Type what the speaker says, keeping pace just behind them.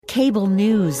Cable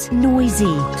news,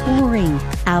 noisy, boring,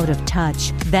 out of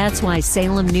touch. That's why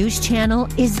Salem News Channel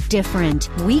is different.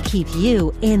 We keep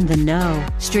you in the know.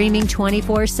 Streaming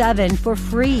 24/7 for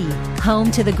free.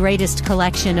 Home to the greatest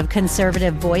collection of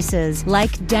conservative voices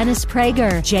like Dennis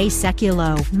Prager, Jay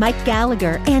Sekulow, Mike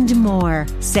Gallagher, and more.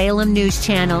 Salem News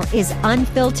Channel is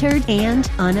unfiltered and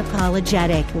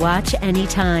unapologetic. Watch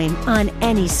anytime, on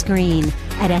any screen,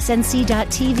 at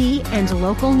snc.tv and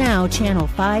Local Now Channel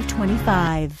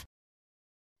 525.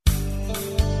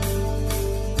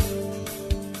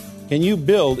 Can you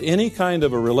build any kind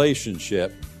of a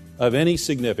relationship of any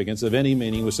significance, of any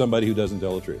meaning, with somebody who doesn't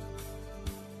tell the truth?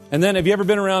 And then, have you ever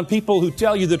been around people who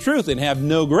tell you the truth and have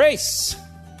no grace?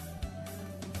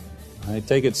 I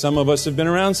take it some of us have been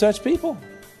around such people.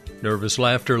 Nervous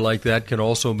laughter like that can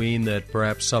also mean that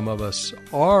perhaps some of us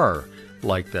are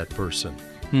like that person.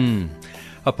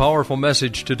 A powerful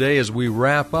message today as we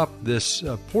wrap up this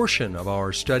portion of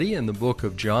our study in the book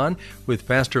of John with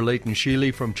Pastor Leighton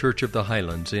Sheely from Church of the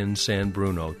Highlands in San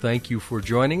Bruno. Thank you for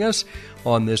joining us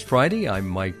on this Friday. I'm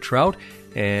Mike Trout,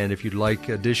 and if you'd like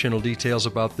additional details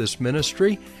about this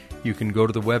ministry, you can go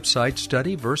to the website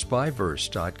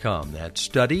studyversebyverse.com. That's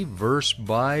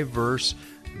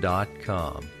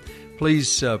studyversebyverse.com.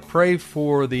 Please pray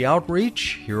for the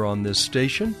outreach here on this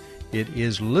station. It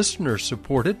is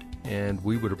listener-supported, and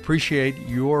we would appreciate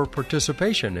your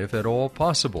participation if at all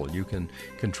possible. You can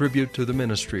contribute to the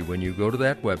ministry when you go to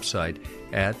that website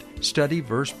at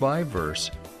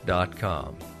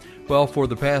studyversebyverse.com. Well, for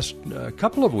the past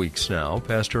couple of weeks now,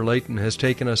 Pastor Leighton has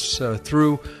taken us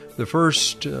through the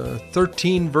first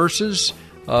 13 verses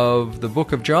of the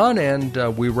book of John, and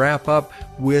we wrap up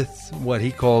with what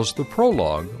he calls the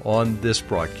prologue on this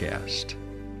broadcast.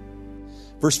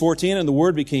 Verse 14, and the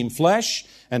Word became flesh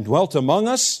and dwelt among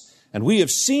us, and we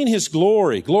have seen His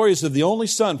glory. Glory is of the only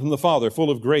Son from the Father, full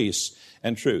of grace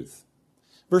and truth.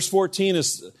 Verse 14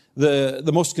 is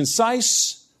the most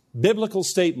concise biblical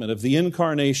statement of the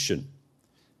incarnation.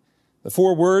 The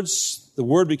four words, the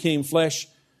Word became flesh,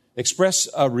 express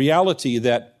a reality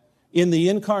that in the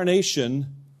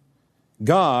incarnation,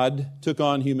 God took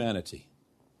on humanity.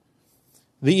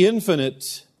 The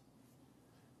infinite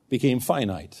became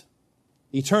finite.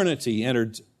 Eternity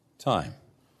entered time,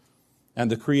 and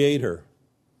the Creator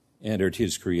entered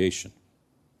His creation.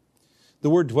 The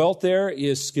word dwelt there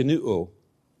is skenuo,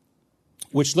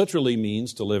 which literally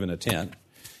means to live in a tent.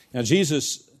 Now,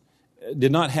 Jesus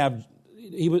did not have,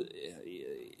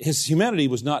 his humanity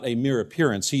was not a mere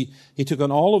appearance. He took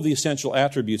on all of the essential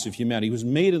attributes of humanity. He was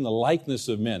made in the likeness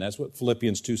of men. That's what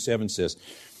Philippians 2:7 says.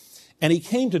 And He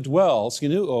came to dwell,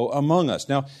 skenuo, among us.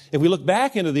 Now, if we look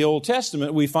back into the Old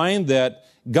Testament, we find that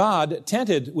God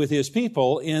tented with His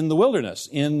people in the wilderness,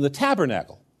 in the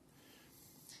tabernacle.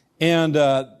 And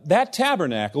that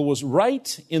tabernacle was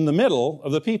right in the middle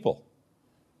of the people.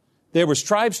 There were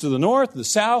tribes to the north, the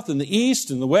south, and the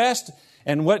east, and the west.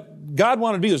 And what God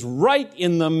wanted to be was right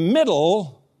in the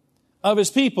middle of His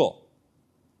people.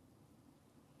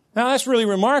 Now, that's really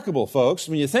remarkable, folks,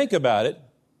 when you think about it.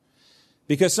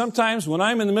 Because sometimes when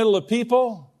I'm in the middle of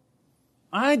people,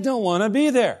 I don't want to be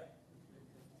there.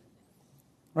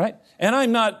 Right? And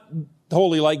I'm not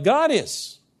holy like God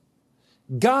is.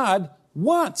 God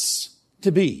wants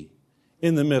to be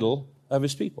in the middle of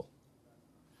His people.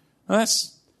 Now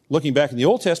that's looking back in the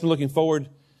Old Testament, looking forward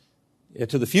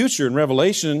to the future in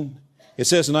Revelation. It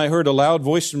says, and I heard a loud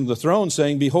voice from the throne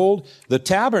saying, behold, the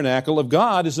tabernacle of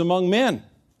God is among men,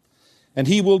 and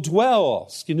He will dwell,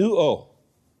 skenuo,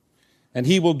 and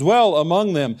He will dwell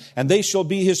among them, and they shall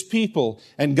be His people,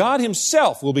 and God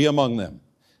Himself will be among them,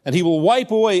 and He will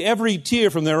wipe away every tear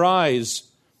from their eyes,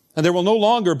 and there will no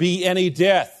longer be any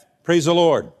death. Praise the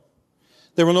Lord.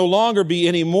 There will no longer be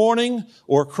any mourning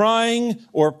or crying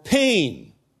or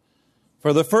pain,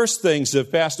 for the first things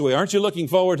have passed away. Aren't you looking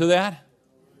forward to that?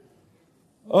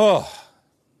 Oh,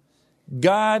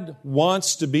 God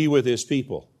wants to be with His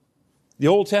people. The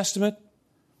Old Testament,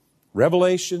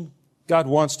 Revelation, God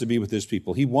wants to be with His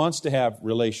people. He wants to have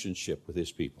relationship with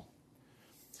His people.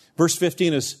 Verse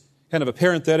 15 is kind of a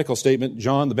parenthetical statement.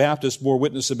 John the Baptist bore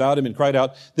witness about Him and cried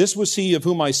out, this was He of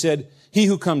whom I said, He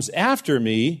who comes after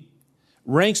me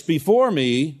ranks before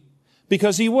me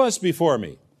because He was before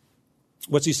me.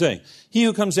 What's He saying? He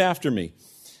who comes after me.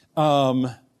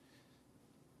 The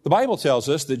Bible tells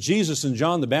us that Jesus and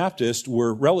John the Baptist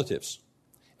were relatives,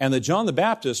 and that John the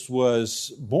Baptist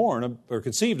was born or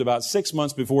conceived about 6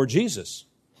 months before Jesus.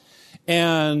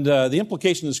 And the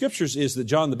implication in the Scriptures is that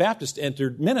John the Baptist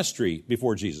entered ministry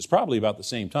before Jesus, probably about the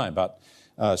same time, about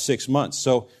 6 months.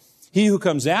 So He who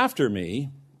comes after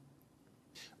me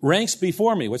ranks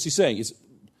before me. What's He saying?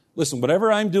 Listen,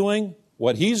 whatever I'm doing,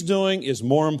 What he's doing is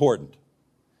more important.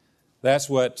 That's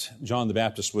what John the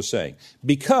Baptist was saying.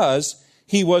 Because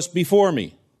he was before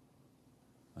me.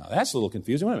 Now, that's a little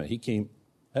confusing. Wait a minute. He came,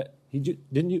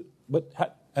 didn't you? But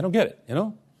I don't get it, you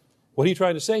know? What are you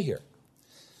trying to say here?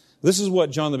 This is what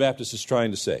John the Baptist is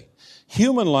trying to say.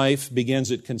 Human life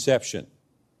begins at conception.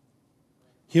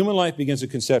 Human life begins at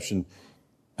conception.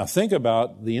 Now think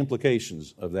about the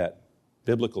implications of that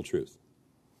biblical truth.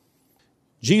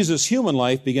 Jesus' human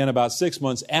life began about 6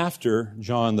 months after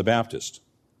John the Baptist.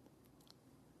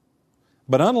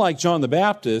 But unlike John the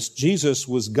Baptist, Jesus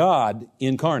was God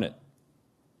incarnate.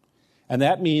 And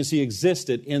that means he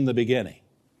existed in the beginning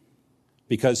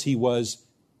because he was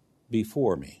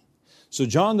before me. So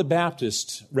John the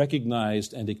Baptist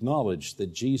recognized and acknowledged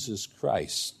that Jesus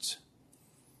Christ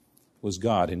was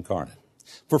God incarnate.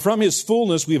 For from his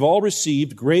fullness we've all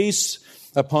received grace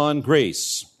upon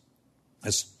grace.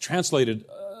 It's translated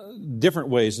different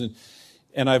ways.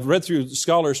 And I've read through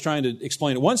scholars trying to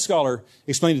explain it. One scholar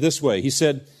explained it this way. He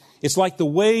said, it's like the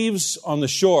waves on the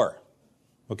shore.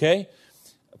 Okay?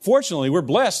 Fortunately, we're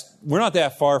blessed. We're not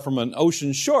that far from an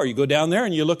ocean shore. You go down there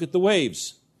and you look at the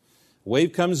waves.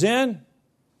 Wave comes in,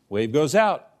 wave goes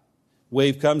out.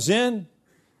 Wave comes in,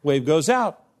 wave goes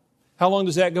out. How long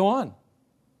does that go on?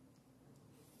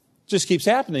 Just keeps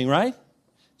happening, right?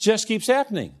 Just keeps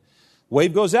happening.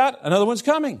 Wave goes out, another one's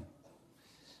coming.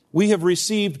 We have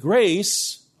received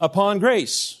grace upon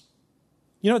grace.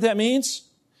 You know what that means?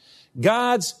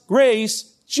 God's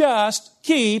grace just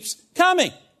keeps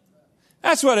coming.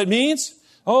 That's what it means.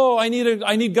 Oh, I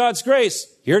need God's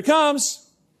grace. Here it comes.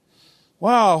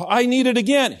 Wow, I need it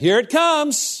again. Here it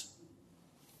comes.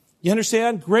 You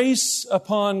understand? Grace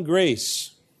upon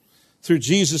grace through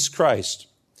Jesus Christ.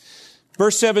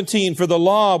 Verse 17, for the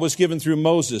law was given through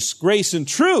Moses, grace and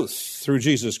truth through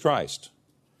Jesus Christ.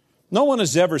 No one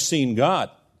has ever seen God.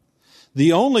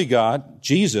 The only God,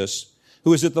 Jesus,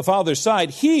 who is at the Father's side,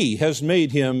 he has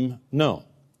made him known.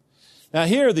 Now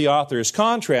here the author is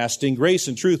contrasting grace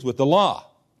and truth with the law.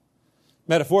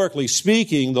 Metaphorically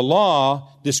speaking, the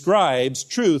law describes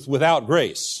truth without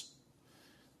grace.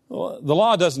 The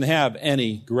law doesn't have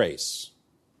any grace.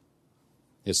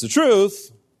 It's the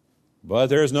truth, but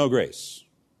there is no grace.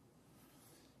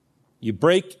 You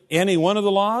break any one of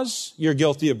the laws, you're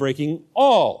guilty of breaking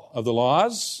all of the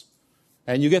laws,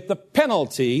 and you get the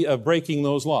penalty of breaking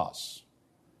those laws.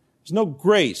 There's no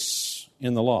grace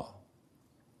in the law.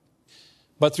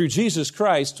 But through Jesus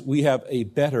Christ, we have a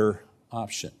better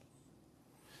option.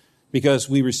 Because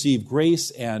we receive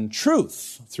grace and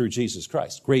truth through Jesus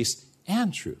Christ. Grace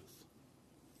and truth.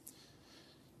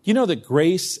 You know that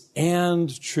grace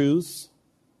and truth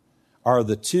are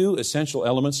the two essential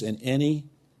elements in any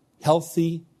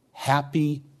healthy,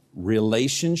 happy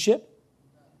relationship?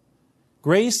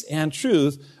 Grace and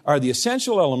truth are the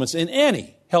essential elements in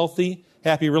any healthy,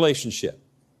 happy relationship.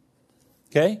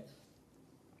 Okay?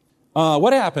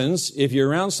 What happens if you're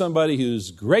around somebody who's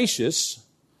gracious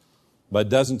but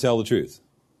doesn't tell the truth?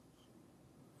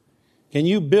 Can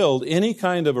you build any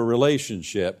kind of a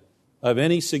relationship of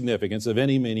any significance, of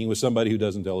any meaning, with somebody who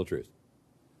doesn't tell the truth?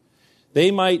 They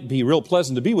might be real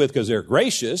pleasant to be with because they're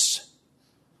gracious,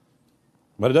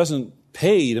 but it doesn't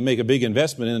pay to make a big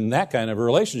investment in that kind of a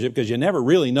relationship because you never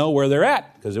really know where they're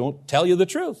at because they won't tell you the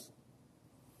truth.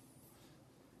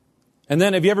 And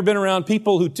then have you ever been around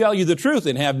people who tell you the truth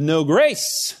and have no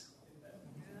grace?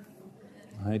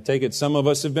 I take it some of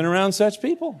us have been around such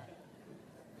people.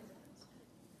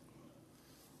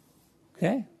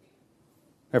 Okay?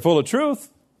 They're full of truth.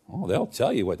 Oh, they'll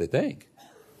tell you what they think.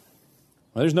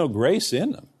 Well, there's no grace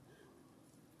in them.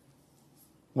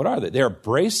 What are they? They're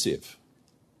abrasive,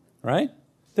 right?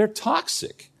 They're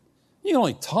toxic. You can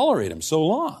only tolerate them so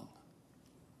long.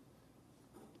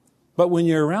 But when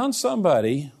you're around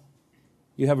somebody,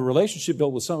 you have a relationship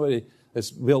built with somebody that's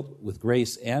built with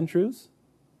grace and truth.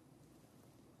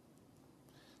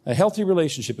 A healthy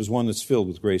relationship is one that's filled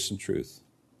with grace and truth.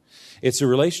 It's a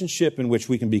relationship in which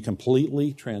we can be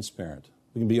completely transparent.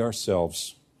 We can be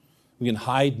ourselves. We can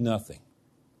hide nothing.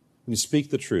 We can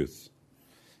speak the truth.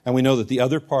 And we know that the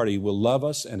other party will love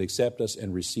us and accept us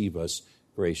and receive us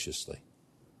graciously.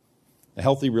 A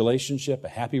healthy relationship, a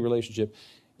happy relationship,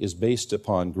 is based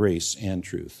upon grace and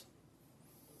truth.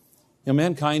 You know,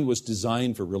 mankind was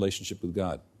designed for relationship with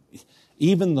God.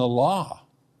 Even the law,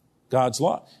 God's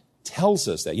law, tells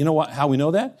us that. You know how we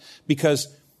know that?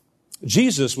 Because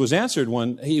Jesus was asked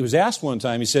one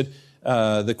time, he said,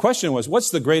 the question was,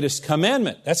 what's the greatest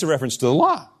commandment? That's a reference to the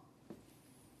law.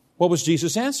 What was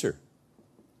Jesus' answer?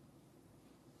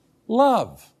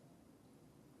 Love.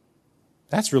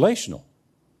 That's relational.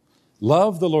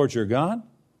 Love the Lord your God.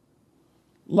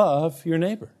 love your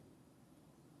neighbor.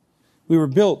 We were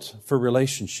built for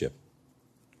relationship.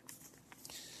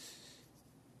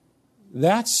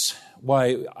 That's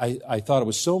why I thought it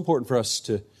was so important for us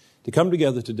to come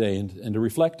together today and to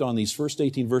reflect on these first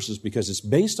 18 verses, because it's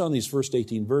based on these first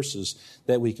 18 verses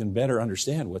that we can better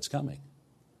understand what's coming.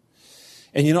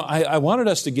 And I wanted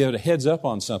us to give a heads up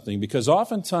on something, because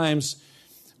oftentimes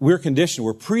we're conditioned,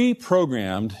 we're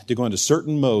pre-programmed to go into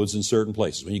certain modes in certain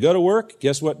places. When you go to work,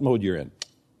 guess what mode you're in?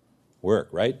 Work,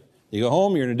 right? You go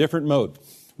home, you're in a different mode.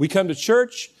 We come to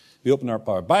church, we open up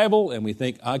our Bible, and we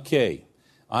think, okay,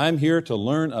 I'm here to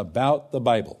learn about the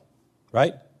Bible,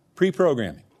 right?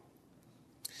 Pre-programming.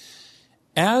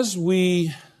 As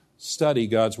we study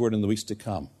God's Word in the weeks to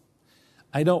come,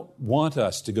 I don't want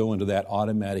us to go into that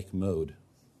automatic mode.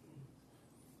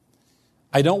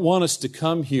 I don't want us to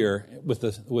come here with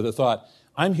a thought,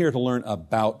 I'm here to learn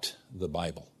about the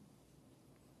Bible.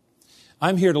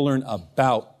 I'm here to learn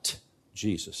about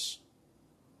Jesus.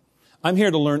 I'm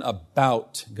here to learn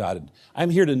about God.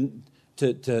 I'm here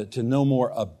to know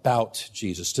more about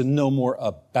Jesus, to know more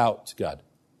about God.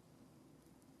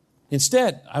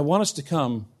 Instead, I want us to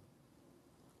come,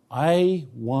 I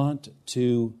want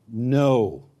to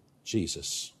know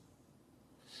Jesus.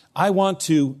 I want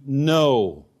to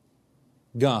know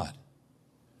God.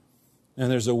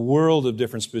 And there's a world of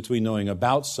difference between knowing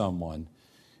about someone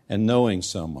and knowing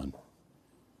someone.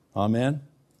 Amen?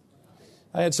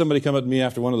 I had somebody come up to me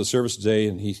after one of the services today,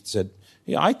 and he said,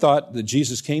 I thought that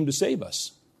Jesus came to save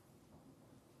us.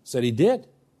 I said, He did.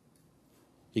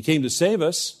 He came to save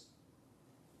us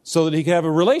so that He could have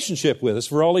a relationship with us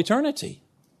for all eternity.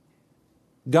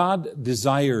 God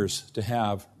desires to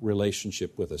have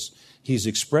relationship with us. He's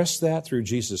expressed that through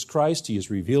Jesus Christ. He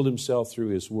has revealed Himself through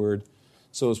His Word.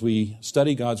 So as we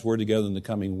study God's Word together in the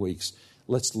coming weeks,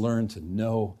 let's learn to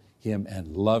know Him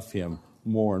and love Him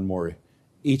more and more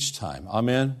each time.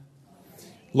 Amen?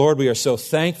 Lord, we are so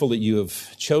thankful that You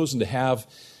have chosen to have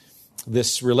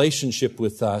this relationship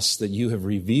with us, that You have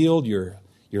revealed Your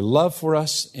love for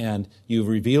us, and You've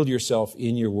revealed Yourself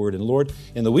in Your Word. And Lord,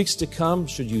 in the weeks to come,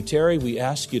 should You tarry, we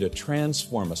ask You to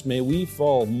transform us. May we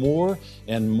fall more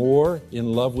and more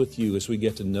in love with You as we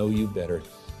get to know You better.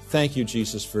 Thank You,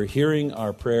 Jesus, for hearing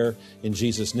our prayer. In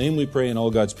Jesus' name we pray, and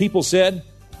all God's people said,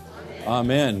 Amen.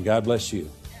 Amen. God bless you.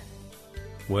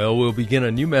 Well, we'll begin a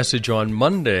new message on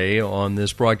Monday on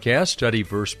this broadcast,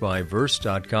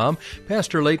 studyversebyverse.com.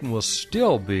 Pastor Layton will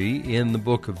still be in the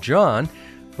book of John,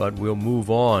 but we'll move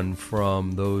on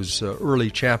from those early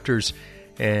chapters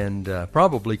and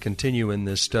probably continue in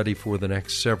this study for the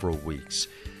next several weeks.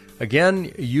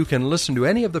 Again, you can listen to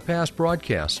any of the past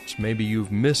broadcasts. Maybe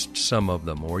you've missed some of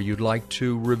them, or you'd like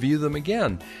to review them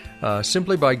again,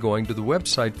 simply by going to the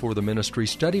website for the ministry,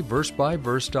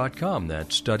 studyversebyverse.com.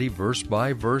 That's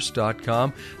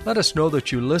studyversebyverse.com. Let us know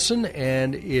that you listen,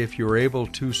 and if you're able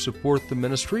to support the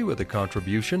ministry with a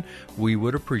contribution, we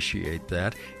would appreciate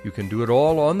that. You can do it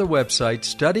all on the website,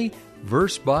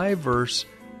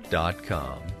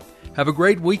 studyversebyverse.com. Have a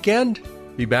great weekend.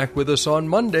 Be back with us on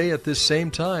Monday at this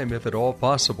same time, if at all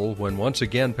possible, when once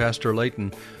again Pastor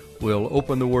Layton will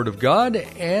open the Word of God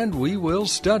and we will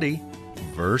study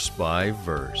verse by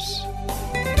verse.